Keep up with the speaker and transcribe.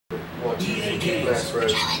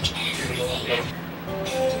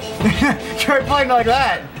Try playing like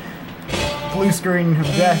that. Blue screen of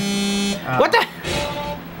death. What the?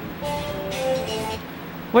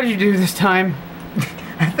 What did you do this time?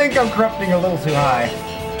 I think I'm corrupting a little too high.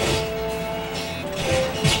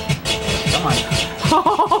 Come on.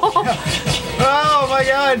 Oh my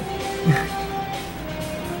god!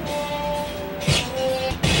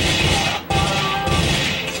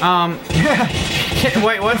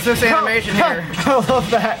 Wait, what's this animation here? I love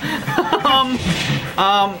that.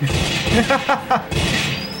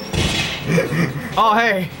 Oh,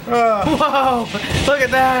 hey. Whoa, look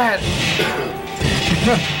at that.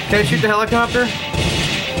 Can I shoot the helicopter?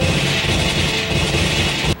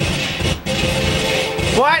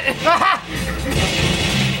 What?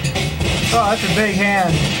 Oh, that's a big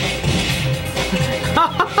hand.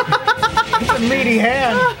 That's a meaty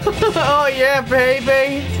hand. Oh, yeah,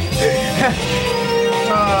 baby.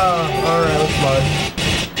 Alright, let's load.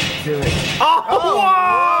 Do it. Oh,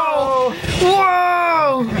 whoa!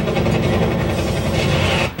 Whoa!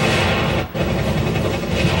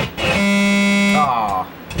 Aw.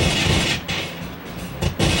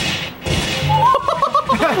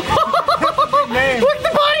 Name. Look at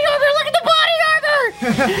the body armor! Look at the body armor!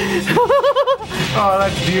 Oh,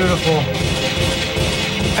 that's beautiful.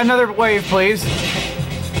 Another wave, please.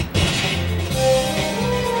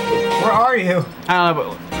 Where are you? I don't know,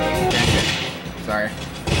 but... Sorry.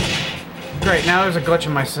 Great, now there's a glitch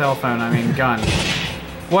in my cell phone, I mean gun.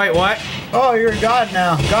 Wait, what? Oh, you're God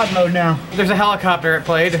now. God mode now. There's a helicopter it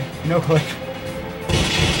played. No click.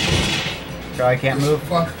 So I can't move.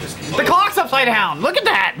 The clock's upside down! Look at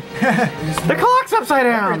that! The clock's upside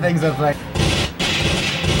down! Everything's upside.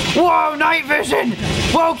 Whoa, night vision!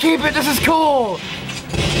 Whoa, keep it, this is cool!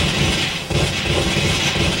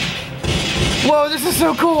 Whoa, this is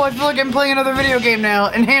so cool! I feel like I'm playing another video game now.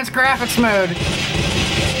 Enhanced graphics mode.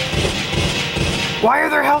 Why are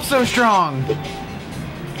their health so strong?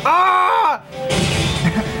 Ah!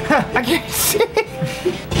 I can't see.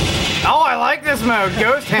 Oh, I like this mode.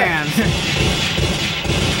 Ghost hands.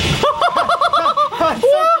 That's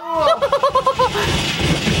so cool.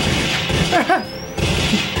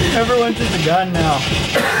 Everyone's just a gun now.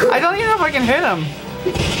 I don't even know if I can hit him.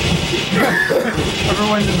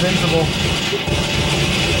 Everyone's invincible.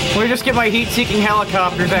 We just get my heat-seeking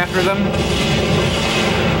helicopters after them.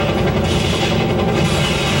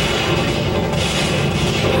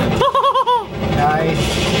 Nice.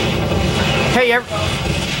 Hey,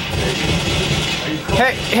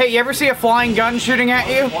 you ever see a flying gun shooting at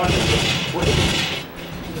you?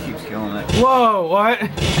 Keeps killing it. Whoa, what?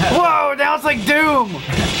 Whoa, now it's like Doom!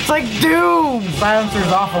 It's like Doom!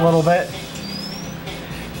 Silencer's off a little bit.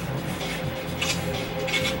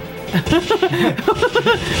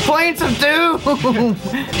 Playing some Doom!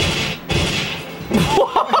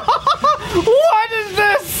 What is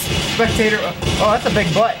this? Spectator. Oh, that's a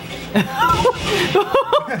big butt.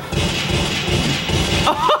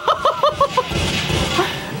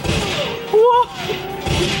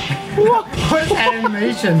 What is that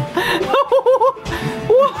animation?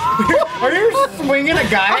 Are you swinging a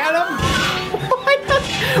guy at him?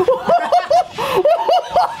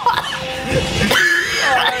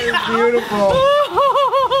 Oh, that is beautiful.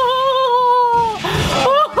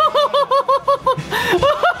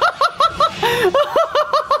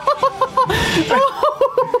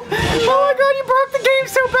 Oh my god, you broke the game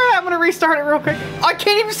so bad! I'm gonna restart it real quick. I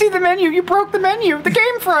can't even see the menu. You broke the menu. The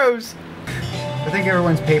game froze. I think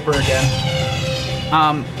everyone's paper again.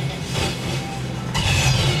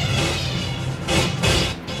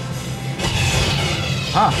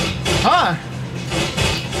 Huh.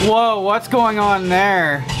 Whoa, what's going on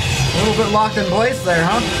there? A little bit locked in place there,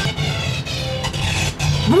 huh?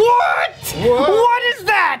 What? What is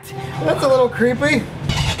that? That's a little creepy.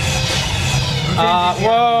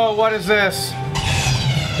 Whoa, what is this?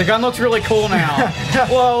 The gun looks really cool now.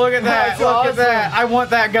 Whoa, look at that. That's Look awesome. at that. I want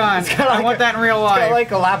that gun. I want that in real life. It's got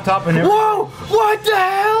like a laptop and everything. Whoa! What the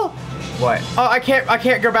hell? What? Oh, I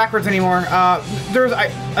can't go backwards anymore. There's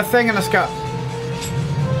a thing in the sky.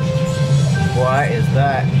 What is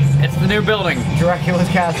that? It's the new building. Dracula's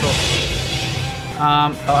castle.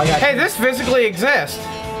 Hey, this physically exists.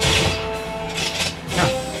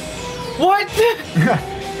 What?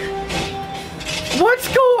 What's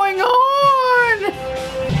going on?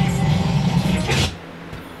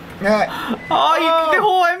 Yeah. Oh, the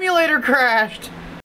whole emulator crashed.